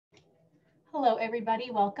Hello,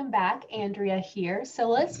 everybody. Welcome back. Andrea here. So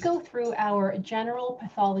let's go through our general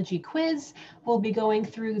pathology quiz. We'll be going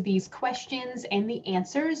through these questions and the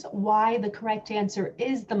answers, why the correct answer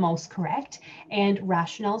is the most correct, and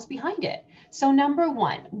rationales behind it. So number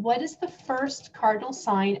one, what is the first cardinal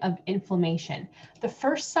sign of inflammation? The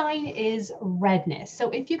first sign is redness. So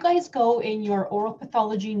if you guys go in your oral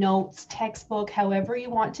pathology notes, textbook, however you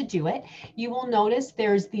want to do it, you will notice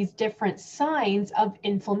there's these different signs of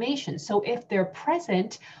inflammation. So if they're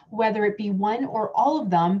present, whether it be one or all of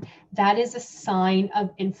them, that is a sign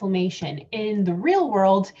of inflammation. In the real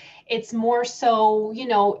world, it's more so,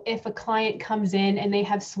 if a client comes in and they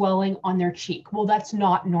have swelling on their cheek, well, that's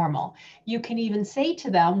not normal. You can even say to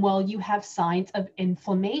them, well, you have signs of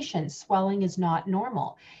inflammation. Swelling is not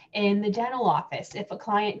normal. In the dental office, if a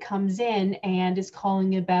client comes in and is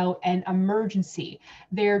calling about an emergency,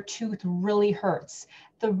 their tooth really hurts,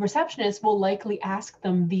 the receptionist will likely ask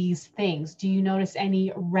them these things. Do you notice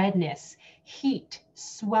any redness, heat,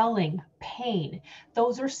 swelling, pain?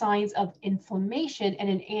 Those are signs of inflammation, and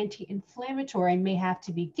an anti-inflammatory may have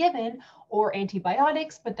to be given, or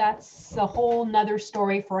antibiotics, but that's a whole nother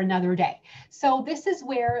story for another day. So this is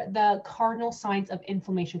where the cardinal signs of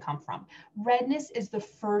inflammation come from. Redness is the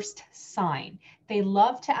first sign. They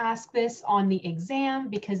love to ask this on the exam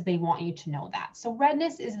because they want you to know that. So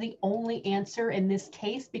redness is the only answer in this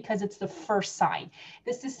case because it's the first sign.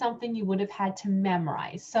 This is something you would have had to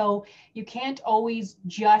memorize. So you can't always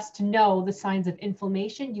just know the signs of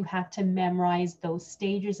inflammation. You have to memorize those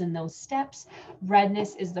stages and those steps.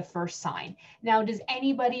 Redness is the first sign. Now, does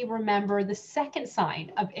anybody remember the second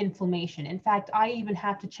sign of inflammation? In fact, I even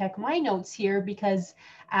have to check my notes here because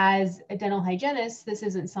as a dental hygienist, this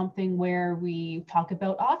isn't something where we talk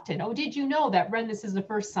about often. Oh, did you know that redness is the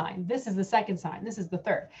first sign? This is the second sign. This is the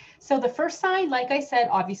third. So the first sign, like I said,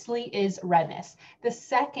 obviously is redness. The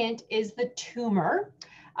second is the tumor.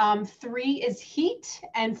 3 is heat,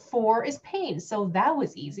 and 4 is pain. So that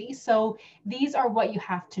was easy. So these are what you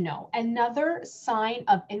have to know. Another sign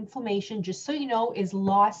of inflammation, just so you know, is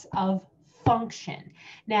loss of function.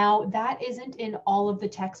 Now, that isn't in all of the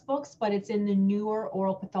textbooks, but it's in the newer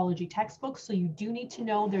oral pathology textbooks. So you do need to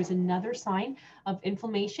know there's another sign of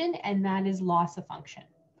inflammation, and that is loss of function.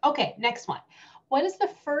 Okay, next one. What is the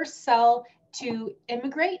first cell to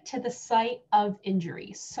immigrate to the site of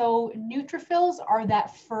injury? So neutrophils are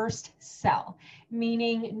that first cell,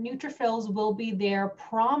 meaning neutrophils will be there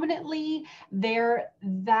prominently. They're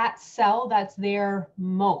that cell that's there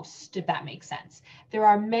most, if that makes sense. There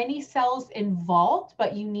are many cells involved,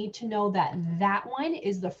 but you need to know that that one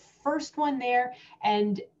is the first one there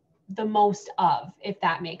and the most of, if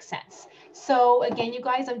that makes sense. So again, you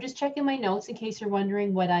guys, I'm just checking my notes in case you're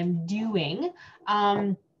wondering what I'm doing.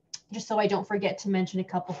 Just so I don't forget to mention a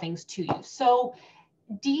couple things to you. So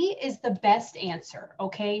D is the best answer,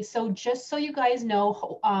 okay? So just so you guys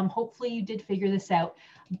know, hopefully you did figure this out,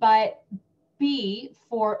 but B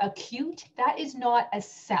for acute, that is not a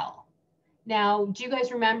cell. Now, do you guys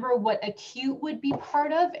remember what acute would be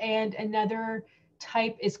part of? And another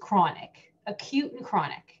type is chronic, acute and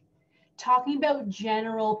chronic. Talking about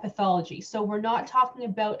general pathology. So we're not talking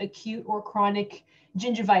about acute or chronic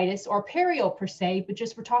gingivitis or perio per se, but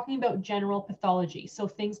just we're talking about general pathology. So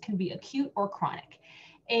things can be acute or chronic.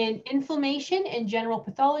 In inflammation in general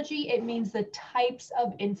pathology, it means the types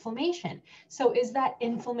of inflammation. So is that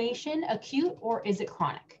inflammation acute or is it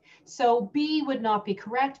chronic? So B would not be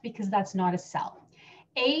correct because that's not a cell.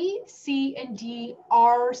 A, C, and D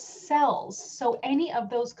are cells. So any of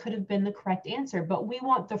those could have been the correct answer, but we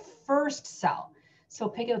want the first cell. So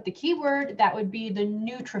pick out the keyword, that would be the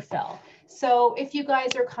neutrophil. So if you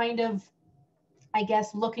guys are kind of, I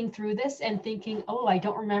guess, looking through this and thinking, oh, I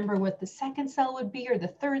don't remember what the second cell would be or the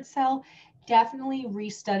third cell, definitely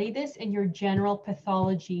restudy this in your general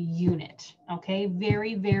pathology unit. Okay,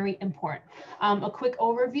 very, very important. A quick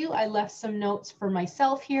overview, I left some notes for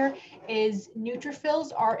myself here, is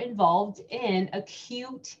neutrophils are involved in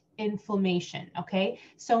acute inflammation. Okay,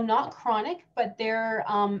 so not chronic, but they're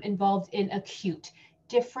involved in acute.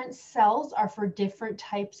 Different cells are for different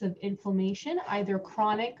types of inflammation, either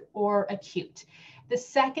chronic or acute. The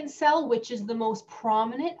second cell, which is the most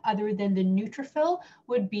prominent other than the neutrophil,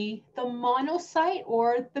 would be the monocyte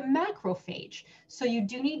or the macrophage. So you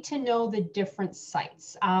do need to know the different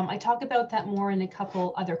sites. I talk about that more in a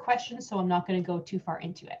couple other questions, so I'm not going to go too far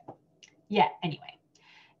into it yet anyway.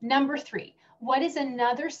 Number 3, what is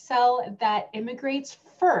another cell that immigrates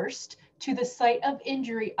first to the site of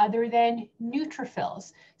injury other than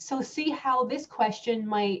neutrophils? So see how this question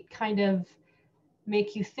might kind of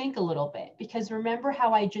make you think a little bit, because remember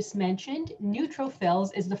how I just mentioned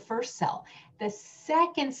neutrophils is the first cell. The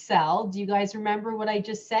second cell, do you guys remember what I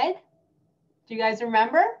just said? Do you guys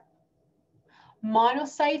remember?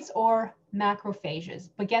 Monocytes or macrophages.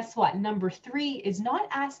 But guess what? Number 3 is not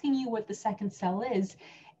asking you what the second cell is.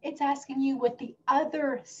 It's asking you what the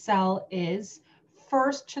other cell is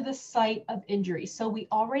first to the site of injury. So we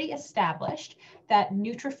already established that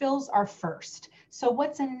neutrophils are first. So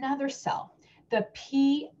what's another cell? The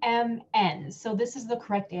PMN. So this is the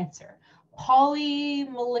correct answer.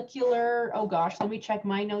 Polymolecular, oh gosh, let me check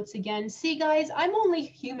my notes again. See guys, I'm only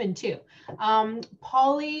human too.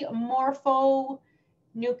 Polymorphonuclear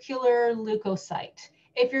leukocyte.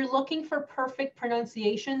 If you're looking for perfect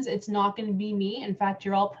pronunciations, it's not going to be me. In fact,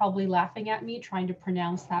 you're all probably laughing at me trying to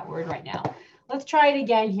pronounce that word right now. Let's try it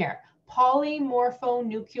again here.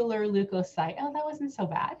 Polymorphonuclear leukocyte. Oh, that wasn't so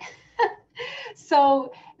bad.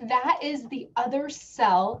 So that is the other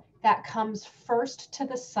cell that comes first to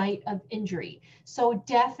the site of injury. So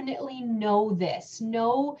definitely know this.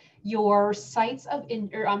 Know your sites of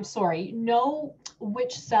know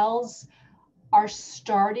which cells are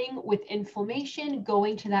starting with inflammation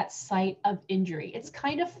going to that site of injury. It's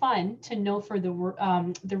kind of fun to know for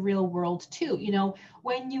the real world too. You know,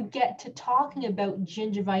 when you get to talking about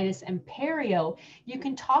gingivitis and perio, you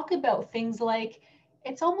can talk about things like,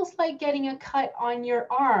 it's almost like getting a cut on your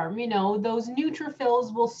arm. You know, those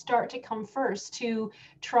neutrophils will start to come first to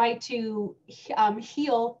try to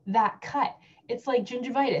heal that cut. It's like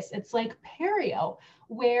gingivitis, it's like perio,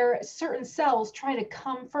 where certain cells try to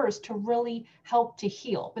come first to really help to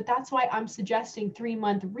heal. But that's why I'm suggesting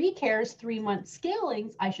 3-month recares, 3-month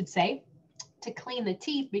scalings, I should say, to clean the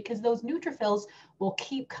teeth, because those neutrophils will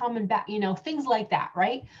keep coming back, you know, things like that,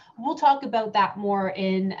 right? We'll talk about that more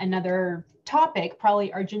in another topic,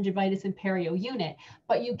 probably our gingivitis and perio unit,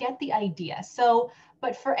 but you get the idea. So,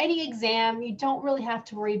 but for any exam, you don't really have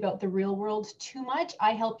to worry about the real world too much.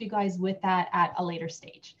 I help you guys with that at a later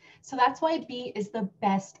stage. So that's why B is the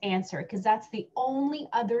best answer, because that's the only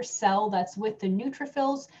other cell that's with the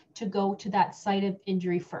neutrophils to go to that site of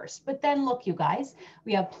injury first. But then look, you guys,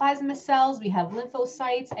 we have plasma cells, we have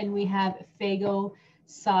lymphocytes, and we have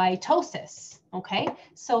phagocytosis, okay?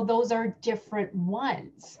 So those are different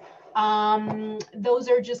ones. Those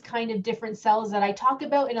are just kind of different cells that I talk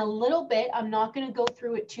about in a little bit. I'm not going to go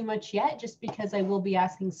through it too much yet, just because I will be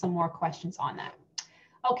asking some more questions on that.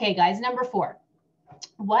 Okay, guys, number 4.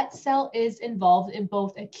 What cell is involved in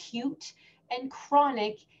both acute and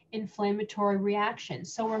chronic inflammatory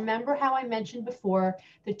reactions? So remember how I mentioned before,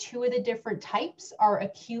 the 2 of the different types are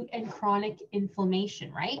acute and chronic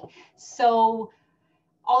inflammation, right? So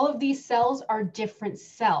all of these cells are different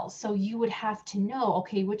cells. So you would have to know,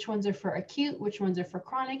 okay, which ones are for acute, which ones are for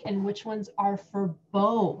chronic, and which ones are for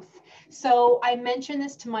both. So I mention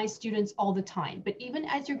this to my students all the time, but even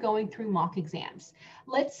as you're going through mock exams,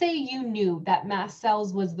 let's say you knew that mast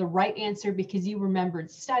cells was the right answer because you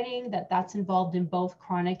remembered studying that that's involved in both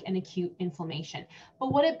chronic and acute inflammation.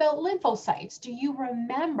 But what about lymphocytes? Do you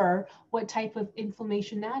remember what type of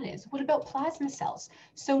inflammation that is? What about plasma cells?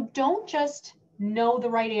 So don't just know the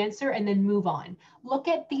right answer and then move on. Look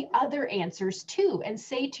at the other answers too and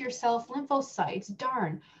say to yourself, lymphocytes,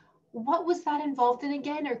 darn, what was that involved in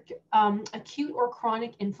again? Or acute or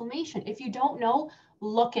chronic inflammation? If you don't know,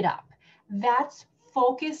 look it up. That's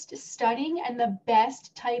focused studying and the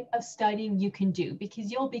best type of studying you can do,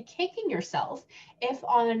 because you'll be kicking yourself if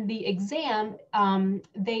on the exam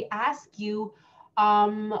they ask you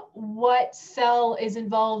what cell is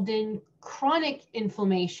involved in chronic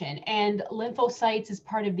inflammation and lymphocytes is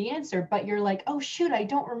part of the answer, but you're like, oh shoot, I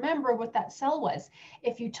don't remember what that cell was.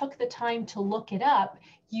 If you took the time to look it up,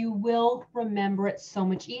 you will remember it so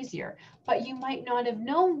much easier. But you might not have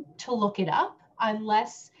known to look it up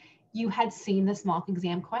unless you had seen this mock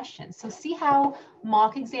exam question. So see how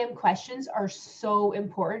mock exam questions are so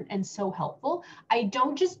important and so helpful. I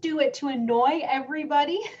don't just do it to annoy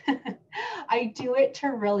everybody. I do it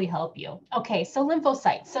to really help you. Okay, so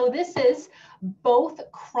lymphocytes. So this is both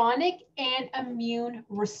chronic and immune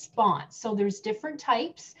response. So there's different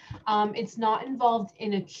types. It's not involved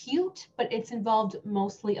in acute, but it's involved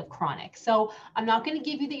mostly of chronic. So I'm not going to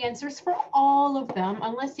give you the answers for all of them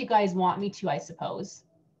unless you guys want me to, I suppose.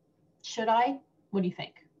 Should I? What do you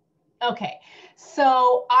think? Okay,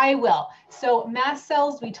 so I will. So mast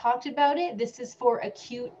cells, we talked about it. This is for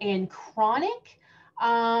acute and chronic.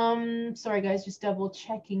 Sorry guys, just double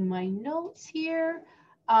checking my notes here.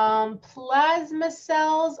 Plasma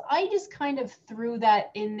cells, I just kind of threw that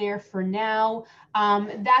in there for now.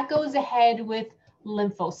 That goes ahead with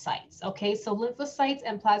lymphocytes. Okay, so lymphocytes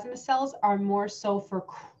and plasma cells are more so for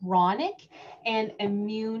chronic and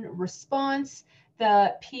immune response.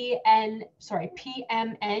 the PMN,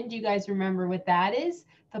 do you guys remember what that is?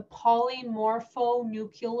 The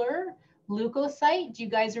polymorphonuclear leukocyte, do you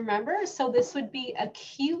guys remember? So this would be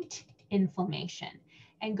acute inflammation.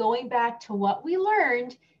 And going back to what we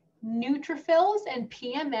learned, neutrophils and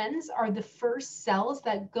PMNs are the first cells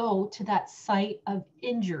that go to that site of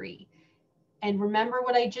injury. And remember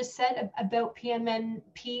what I just said about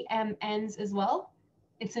PMNs as well?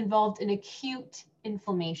 It's involved in acute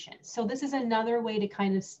inflammation. So this is another way to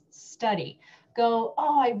kind of study. Go,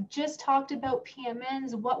 oh, I just talked about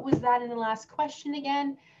PMNs. What was that in the last question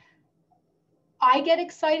again? I get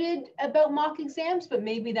excited about mock exams, but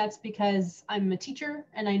maybe that's because I'm a teacher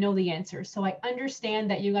and I know the answer. So I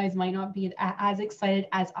understand that you guys might not be as excited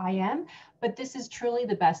as I am, but this is truly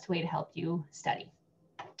the best way to help you study.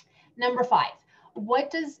 Number 5,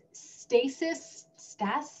 what does stasis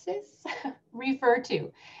refer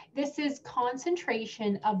to? This is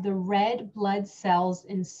concentration of the red blood cells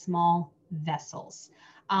in small vessels.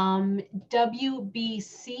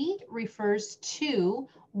 WBC refers to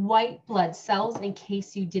white blood cells, in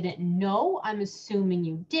case you didn't know. I'm assuming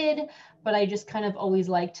you did, but I just kind of always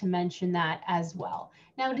like to mention that as well.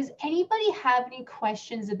 Now, does anybody have any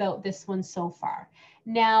questions about this one so far?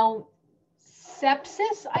 Now,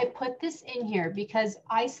 sepsis, I put this in here because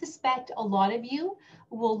I suspect a lot of you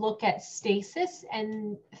will look at stasis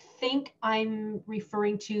and think I'm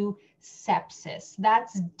referring to sepsis.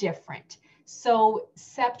 That's different. So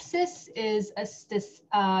sepsis is a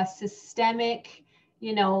systemic,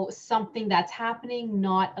 something that's happening,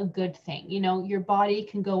 not a good thing. Your body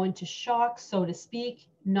can go into shock, so to speak,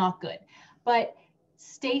 not good. But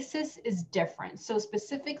stasis is different. So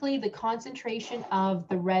specifically the concentration of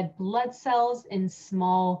the red blood cells in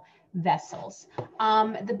small vessels.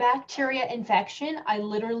 The bacteria infection, I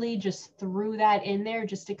literally just threw that in there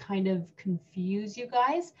just to kind of confuse you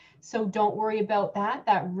guys. So don't worry about that.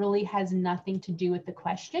 That really has nothing to do with the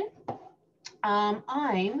question.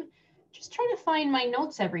 I'm just trying to find my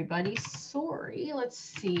notes, everybody. Sorry, let's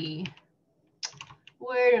see.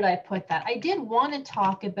 Where did I put that? I did want to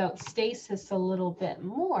talk about stasis a little bit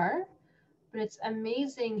more, but it's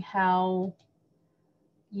amazing how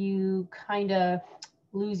you kind of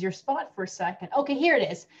lose your spot for a second. Okay, here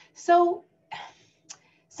it is. So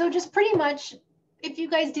just pretty much, if you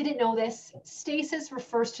guys didn't know this, stasis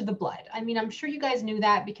refers to the blood. I mean, I'm sure you guys knew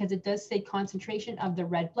that because it does say concentration of the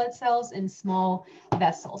red blood cells in small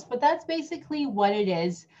vessels, but that's basically what it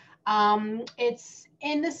is. It's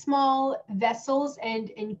in the small vessels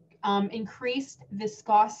and increased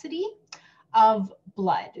viscosity of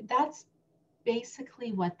blood. That's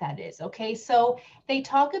basically what that is. Okay, so they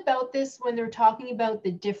talk about this when they're talking about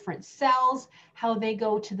the different cells, how they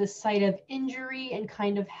go to the site of injury and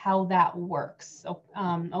kind of how that works. So,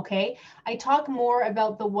 okay, I talk more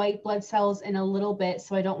about the white blood cells in a little bit,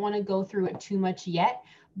 so I don't want to go through it too much yet.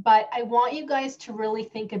 But I want you guys to really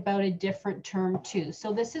think about a different term too.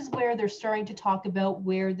 So this is where they're starting to talk about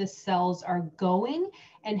where the cells are going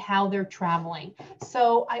and how they're traveling.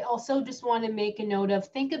 So I also just want to make a note of,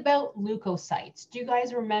 think about leukocytes. Do you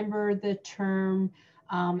guys remember the term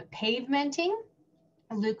pavementing?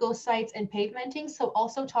 Leukocytes and pavementing. So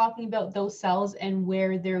also talking about those cells and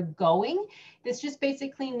where they're going. This just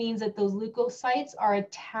basically means that those leukocytes are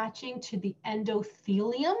attaching to the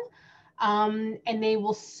endothelium. And they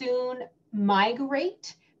will soon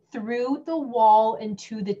migrate through the wall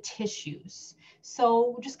into the tissues.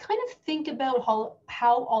 So just kind of think about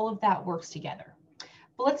how all of that works together.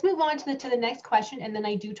 But let's move on to the next question, and then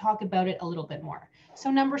I do talk about it a little bit more.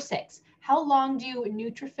 So number 6, how long do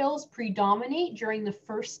neutrophils predominate during the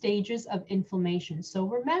first stages of inflammation? So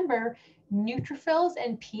remember, neutrophils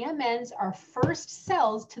and PMNs are first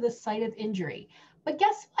cells to the site of injury. But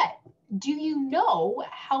guess what? Do you know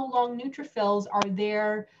how long neutrophils are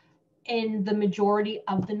there in the majority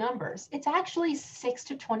of the numbers? It's actually 6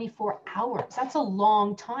 to 24 hours. That's a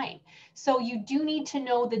long time. So you do need to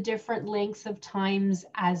know the different lengths of times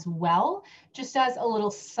as well. Just as a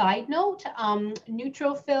little side note,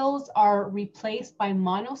 neutrophils are replaced by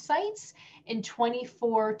monocytes in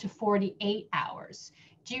 24 to 48 hours.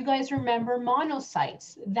 Do you guys remember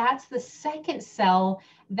monocytes? That's the second cell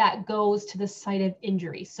that goes to the site of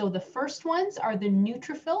injury. So the first ones are the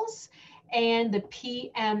neutrophils, and the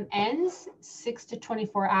PMNs, 6 to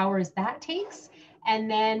 24 hours that takes. And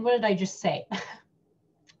then what did I just say?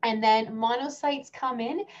 And then monocytes come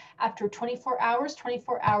in after 24 hours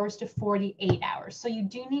to 48 hours. So you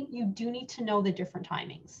do need to know the different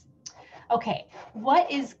timings. Okay, what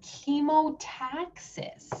is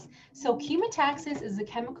chemotaxis? So chemotaxis is the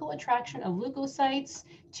chemical attraction of leukocytes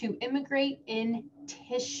to immigrate in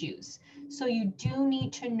tissues. So you do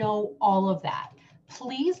need to know all of that.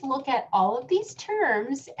 please look at all of these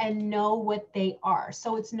terms and know what they are.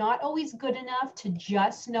 So it's not always good enough to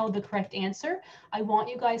just know the correct answer. I want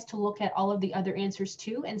you guys to look at all of the other answers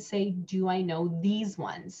too and say, do I know these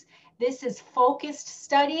ones? This is focused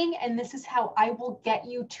studying, and this is how I will get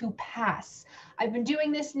you to pass. I've been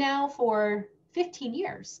doing this now for 15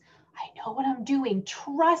 years. I know what I'm doing.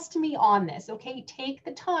 Trust me on this, okay? Take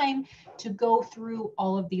the time to go through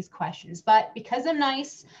all of these questions. But because I'm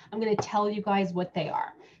nice, I'm going to tell you guys what they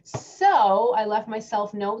are. So I left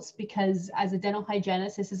myself notes because as a dental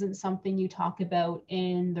hygienist, this isn't something you talk about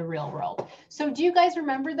in the real world. So do you guys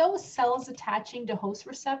remember those cells attaching to host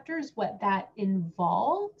receptors, what that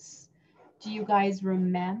involves? Do you guys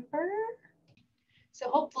remember? So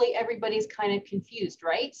hopefully everybody's kind of confused,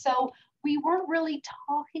 right? So we weren't really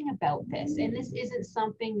talking about this, and this isn't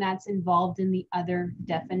something that's involved in the other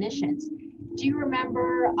definitions. Do you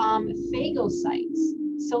remember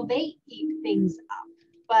phagocytes? So they eat things up,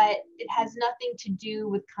 but it has nothing to do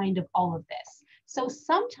with kind of all of this. So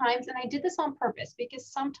sometimes, and I did this on purpose, because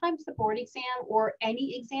sometimes the board exam or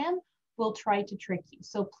any exam will try to trick you.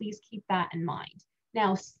 So please keep that in mind.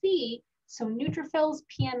 Now C, so neutrophils,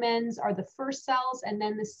 PMNs are the first cells, and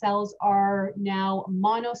then the cells are now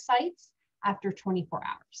monocytes after 24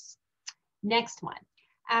 hours. Next one,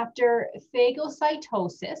 after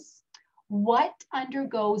phagocytosis, what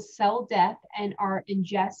undergoes cell death and are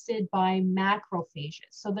ingested by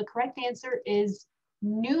macrophages? So the correct answer is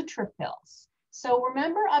neutrophils. So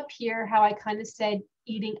remember up here how I kind of said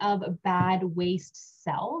eating of bad waste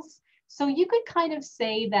cells? So you could kind of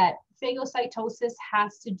say that phagocytosis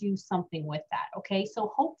has to do something with that, okay?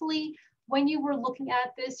 So hopefully when you were looking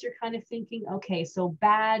at this, you're kind of thinking, okay, so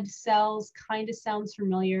bad cells kind of sounds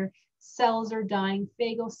familiar. Cells are dying,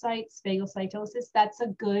 phagocytes, phagocytosis, that's a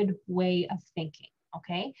good way of thinking,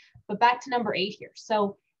 okay? But back to number 8 here.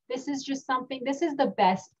 So this is just something, this is the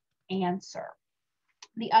best answer.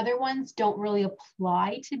 The other ones don't really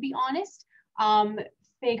apply, to be honest.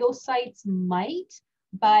 Phagocytes might,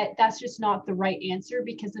 but that's just not the right answer,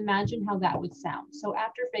 because imagine how that would sound. So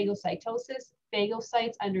after phagocytosis,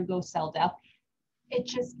 phagocytes undergo cell death. It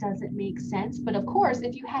just doesn't make sense. But of course,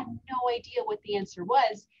 if you had no idea what the answer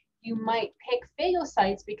was, you might pick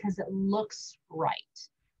phagocytes because it looks right.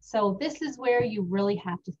 So this is where you really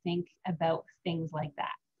have to think about things like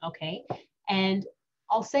that, okay? And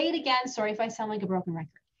I'll say it again, sorry if I sound like a broken record.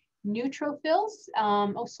 Neutrophils,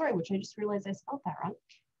 oh, sorry, which I just realized I spelled that wrong.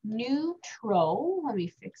 Let me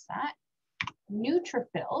fix that.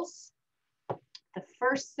 Neutrophils, the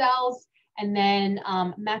first cells, and then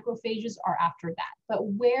macrophages are after that. But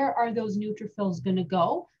where are those neutrophils going to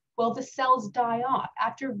go? Well, the cells die off.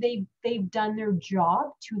 After they've done their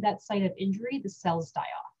job to that site of injury, the cells die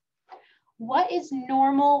off. What is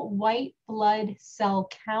normal white blood cell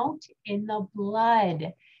count in the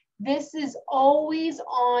blood? This is always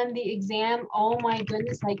on the exam. Oh my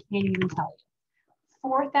goodness, I can't even tell you.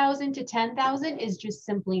 4,000 to 10,000 is just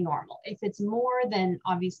simply normal. If it's more than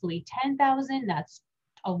obviously 10,000, that's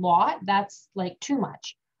a lot. That's like too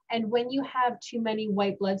much. And when you have too many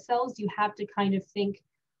white blood cells, you have to kind of think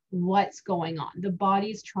what's going on. The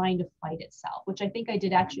body's trying to fight itself, which I think I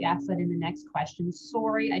did actually ask that in the next question.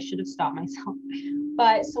 Sorry, I should have stopped myself.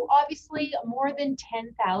 But so obviously more than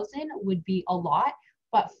 10,000 would be a lot,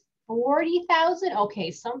 but 40,000, okay,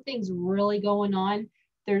 something's really going on.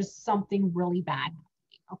 There's something really bad.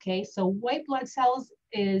 Okay, so white blood cells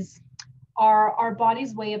is our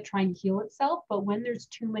body's way of trying to heal itself, but when there's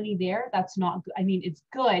too many there, that's not good. I mean, it's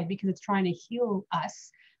good because it's trying to heal us,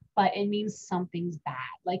 but it means something's bad,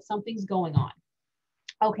 like something's going on.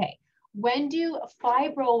 Okay, when do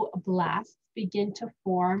fibroblasts begin to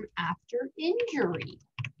form after injury?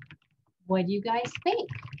 What do you guys think?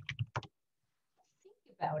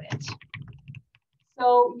 Think about it.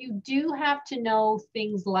 So you do have to know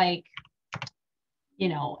things like, you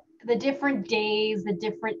know, the different days, the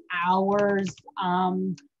different hours.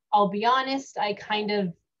 I'll be honest, I kind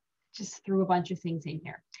of just threw a bunch of things in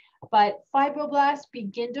here. But fibroblasts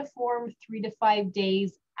begin to form 3 to 5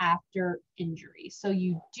 days after injury. So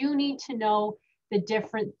you do need to know the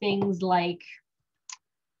different things like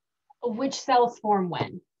which cells form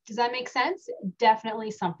when. Does that make sense?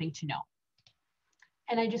 Definitely something to know.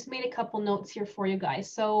 And I just made a couple notes here for you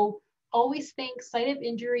guys. So always think site of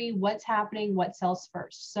injury, what's happening, what cells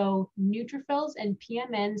first. So neutrophils and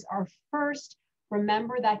PMNs are first.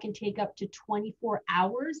 Remember that can take up to 24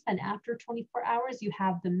 hours. And after 24 hours, you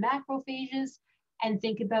have the macrophages, and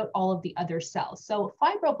think about all of the other cells. So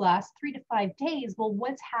fibroblasts, 3 to 5 days. Well,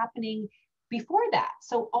 what's happening before that?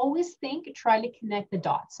 So always think, try to connect the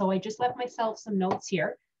dots. So I just left myself some notes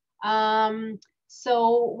here.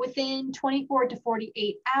 So within 24 to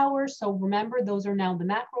 48 hours, so remember, those are now the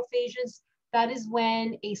macrophages, that is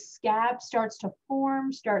when a scab starts to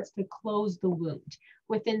form, starts to close the wound.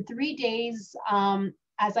 Within 3 days,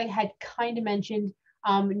 as I had kind of mentioned,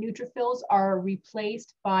 neutrophils are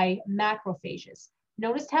replaced by macrophages.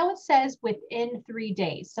 Notice how it says within 3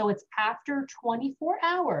 days. So it's after 24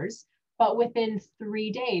 hours, but within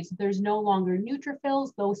 3 days, there's no longer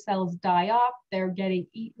neutrophils. Those cells die off. They're getting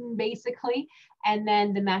eaten basically, and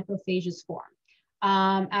then the macrophages form.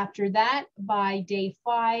 After that, by day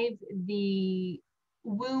 5, the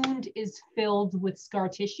wound is filled with scar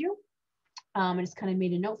tissue. I just kind of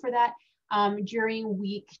made a note for that. During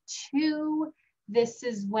week 2, this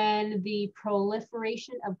is when the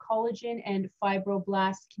proliferation of collagen and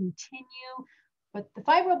fibroblasts continue. But the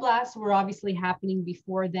fibroblasts were obviously happening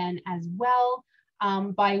before then as well.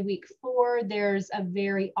 By week 4, there's a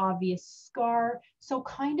very obvious scar. So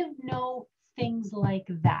kind of know things like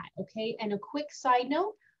that, okay? And a quick side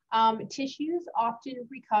note, tissues often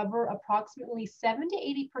recover approximately 7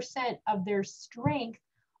 to 80% of their strength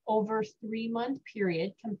over 3-month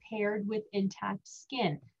period compared with intact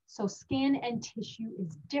skin. So skin and tissue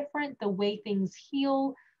is different. The way things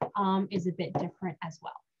heal is a bit different as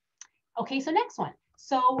well. Okay, so next one.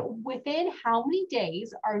 So within how many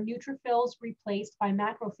days are neutrophils replaced by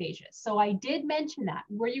macrophages? So I did mention that.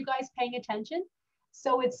 Were you guys paying attention?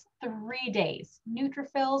 So it's 3 days.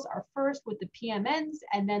 Neutrophils are first with the PMNs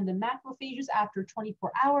and then the macrophages after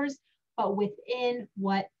 24 hours, but within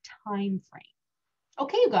what time frame?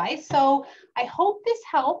 Okay, you guys, so I hope this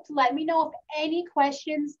helped. Let me know if any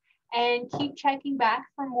questions and keep checking back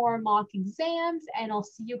for more mock exams, and I'll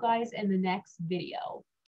see you guys in the next video.